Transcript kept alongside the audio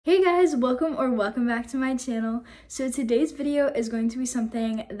guys, welcome back to my channel. So today's video is going to be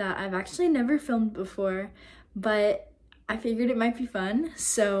something that I've actually never filmed before, but I figured it might be fun,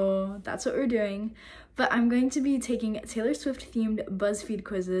 so that's what we're doing. But I'm going to be taking Taylor Swift themed BuzzFeed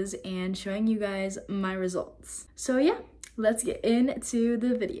quizzes and showing you guys my results. So yeah, let's get into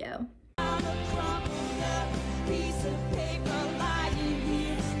the video.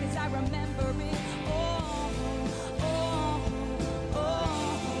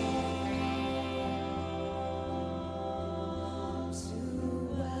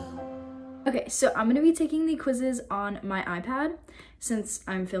 Okay, so I'm going to be taking the quizzes on my iPad since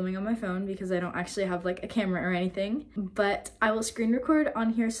I'm filming on my phone because I don't actually have like a camera or anything, but I will screen record on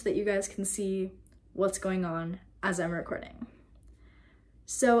here so that you guys can see what's going on as I'm recording.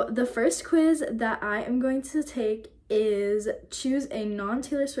 So the first quiz that I am going to take is choose a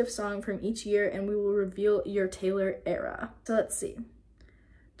non-Taylor Swift song from each year and we will reveal your Taylor era. So let's see.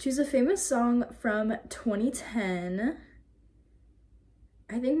 Choose a famous song from 2010.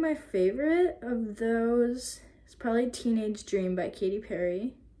 I think my favorite of those is probably Teenage Dream by Katy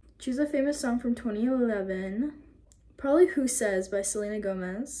Perry. Choose a famous song from 2011. Probably Who Says by Selena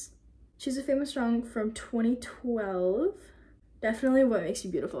Gomez. Choose a famous song from 2012. Definitely What Makes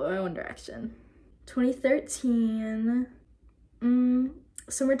You Beautiful by One Direction. 2013.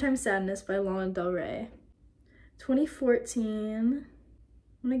 Summertime Sadness by Lana Del Rey. 2014.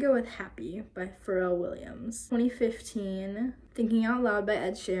 I'm gonna go with Happy by Pharrell Williams. 2015, Thinking Out Loud by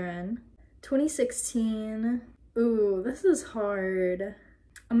Ed Sheeran. 2016, ooh, this is hard.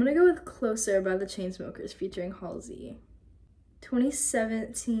 I'm gonna go with Closer by the Chainsmokers featuring Halsey.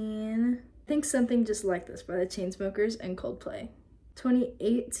 2017, Think Something Just Like This by the Chainsmokers and Coldplay.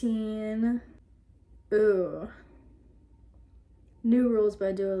 2018, ooh, New Rules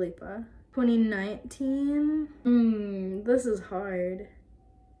by Dua Lipa. 2019, this is hard.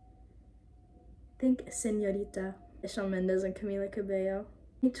 I think Señorita, Shawn Mendes and Camila Cabello.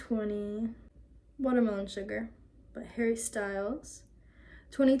 2020, Watermelon Sugar by Harry Styles.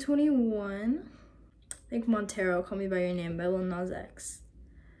 2021, I think Montero, Call Me By Your Name by Lil Nas X.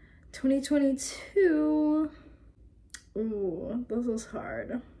 2022, ooh, this is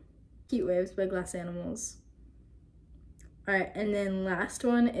hard. Heat Waves by Glass Animals. Alright, and then last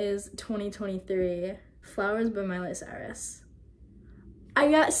one is 2023, Flowers by Miley Cyrus. I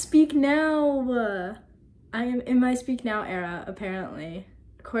got Speak Now! I am in my Speak Now era, apparently,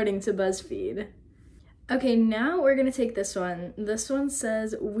 according to BuzzFeed. Okay, now we're gonna take this one. This one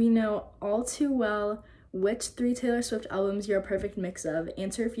says, we know all too well which 3 Taylor Swift albums you're a perfect mix of.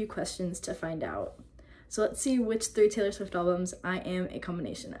 Answer a few questions to find out. So let's see which 3 Taylor Swift albums I am a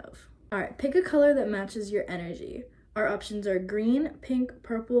combination of. Alright, pick a color that matches your energy. Our options are green, pink,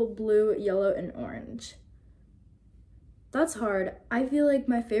 purple, blue, yellow, and orange. That's hard. I feel like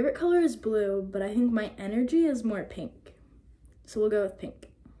my favorite color is blue, but I think my energy is more pink. So we'll go with pink.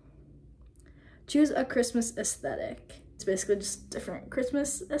 Choose a Christmas aesthetic. It's basically just different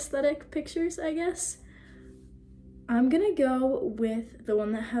Christmas aesthetic pictures, I guess. I'm gonna go with the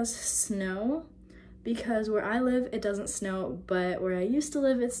one that has snow because where I live, it doesn't snow, but where I used to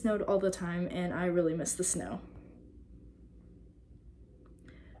live, it snowed all the time and I really miss the snow.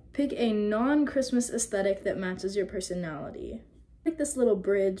 Pick a non-Christmas aesthetic that matches your personality. Pick this little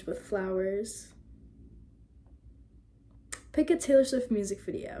bridge with flowers. Pick a Taylor Swift music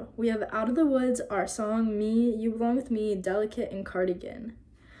video. We have Out of the Woods, our song, Me, You Belong With Me, Delicate, and Cardigan.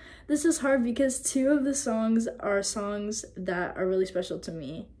 This is hard because 2 of the songs are songs that are really special to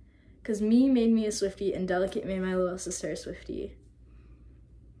me. Because Me made me a Swiftie and Delicate made my little sister a Swiftie.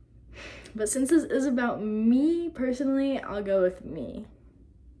 But since this is about me personally, I'll go with Me.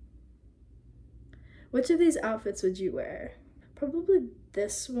 Which of these outfits would you wear? Probably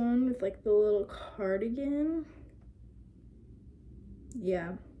this one with like the little cardigan.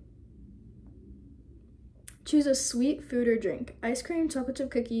 Yeah. Choose a sweet food or drink. Ice cream, chocolate chip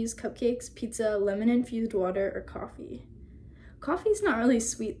cookies, cupcakes, pizza, lemon-infused water, or coffee. Coffee's not really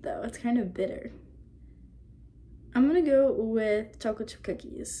sweet though, it's kind of bitter. I'm gonna go with chocolate chip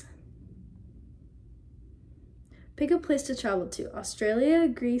cookies. Pick a place to travel to. Australia,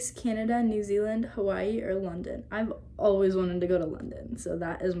 Greece, Canada, New Zealand, Hawaii, or London. I've always wanted to go to London, so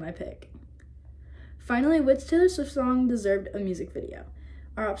that is my pick. Finally, which Taylor Swift song deserved a music video?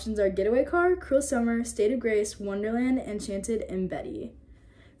 Our options are Getaway Car, Cruel Summer, State of Grace, Wonderland, Enchanted, and Betty.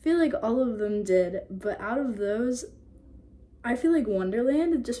 I feel like all of them did, but out of those, I feel like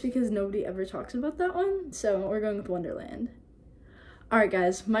Wonderland, just because nobody ever talks about that one, so we're going with Wonderland. Alright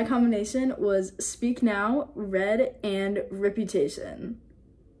guys, my combination was Speak Now, Red, and Reputation.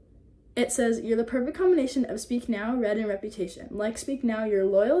 It says, you're the perfect combination of Speak Now, Red, and Reputation. Like Speak Now, you're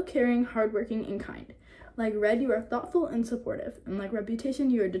loyal, caring, hardworking, and kind. Like Red, you are thoughtful and supportive. And like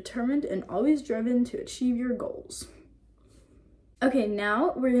Reputation, you are determined and always driven to achieve your goals. Okay,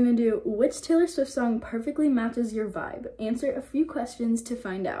 now we're gonna do which Taylor Swift song perfectly matches your vibe. Answer a few questions to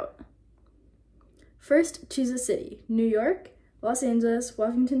find out. First, choose a city. New York, Los Angeles,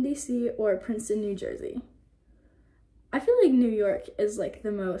 Washington, D.C., or Princeton, New Jersey. I feel like New York is like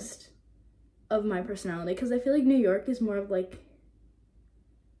the most of my personality, because I feel like New York is more of like,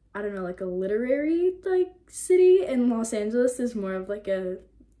 I don't know, like a literary like city, and Los Angeles is more of like a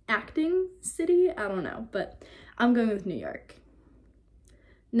acting city. I don't know, but I'm going with New York.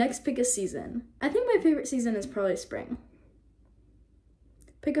 Next, pick a season. I think my favorite season is probably spring.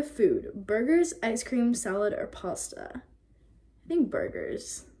 Pick a food. Burgers, ice cream, salad, or pasta. I think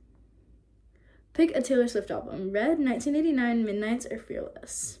burgers. Pick a Taylor Swift album. Red, 1989, Midnights, or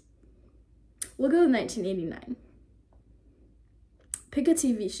Fearless. We'll go with 1989. Pick a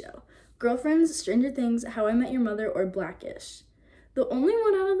TV show. Girlfriends, Stranger Things, How I Met Your Mother, or Blackish. The only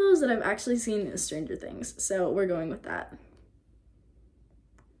one out of those that I've actually seen is Stranger Things, so we're going with that.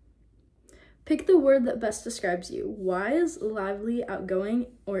 Pick the word that best describes you. Wise, lively, outgoing,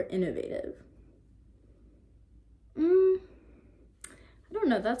 or innovative. I don't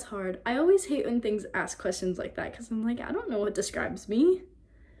know, that's hard. I always hate when things ask questions like that because I'm like, I don't know what describes me.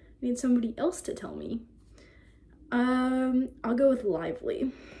 I need somebody else to tell me. I'll go with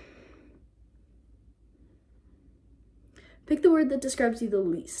lively. Pick the word that describes you the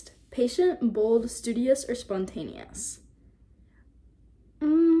least. Patient, bold, studious, or spontaneous.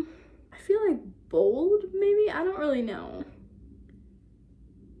 I feel like bold, maybe? I don't really know.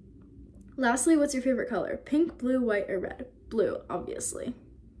 Lastly, what's your favorite color? Pink, blue, white, or red? Blue, obviously.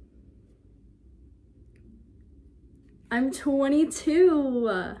 I'm 22.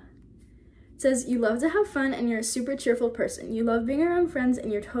 It says, you love to have fun and you're a super cheerful person. You love being around friends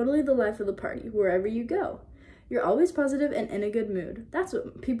and you're totally the life of the party, wherever you go. You're always positive and in a good mood. That's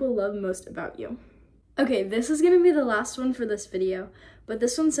what people love most about you. Okay, this is gonna be the last one for this video, but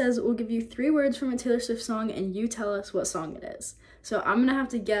this one says, we'll give you 3 words from a Taylor Swift song and you tell us what song it is. So I'm gonna have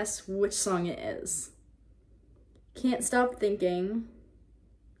to guess which song it is. Can't Stop Thinking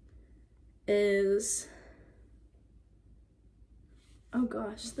is, oh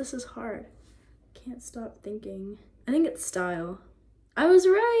gosh, this is hard. Can't Stop Thinking. I think it's Style. I was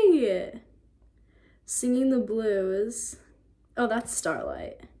right! Singing the Blues. Oh, that's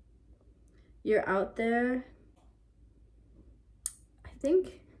Starlight. You're Out There. I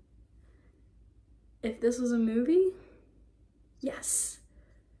think If This Was a Movie. Yes.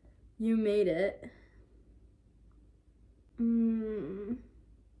 You Made It. I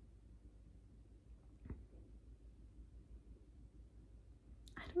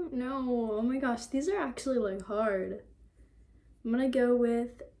don't know. Oh my gosh, these are actually like hard. I'm gonna go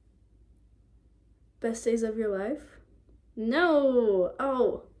with Best Days of Your Life. No!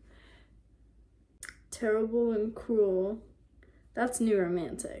 Oh. Terrible and Cruel. That's New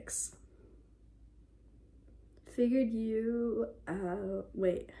Romantics. Figured You Out.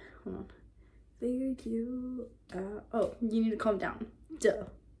 Wait, hold on. Figured You Out. Oh, You Need to Calm Down. Duh.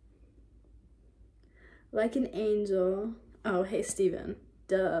 Like an Angel. Oh, Hey Steven.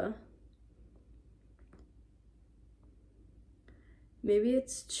 Duh. Maybe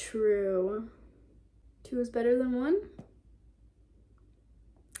It's True. 2 is better than 1?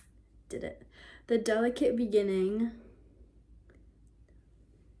 Did it. The Delicate Beginning.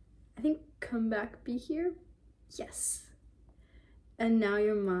 I think Come Back, Be Here. Yes. And Now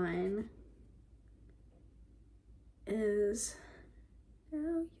You're Mine is Now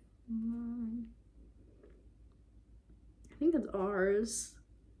You're Mine. I think it's ours.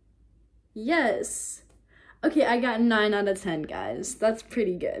 Yes. Okay, I got 9 out of 10, guys. That's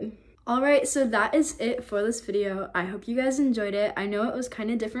pretty good. Alright, so that is it for this video. I hope you guys enjoyed it. I know it was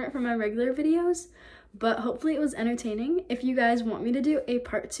kind of different from my regular videos, but hopefully it was entertaining. If you guys want me to do a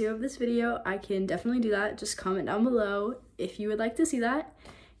part 2 of this video, I can definitely do that. Just comment down below if you would like to see that.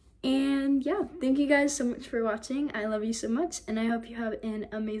 And yeah, thank you guys so much for watching. I love you so much, and I hope you have an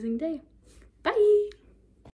amazing day. Bye!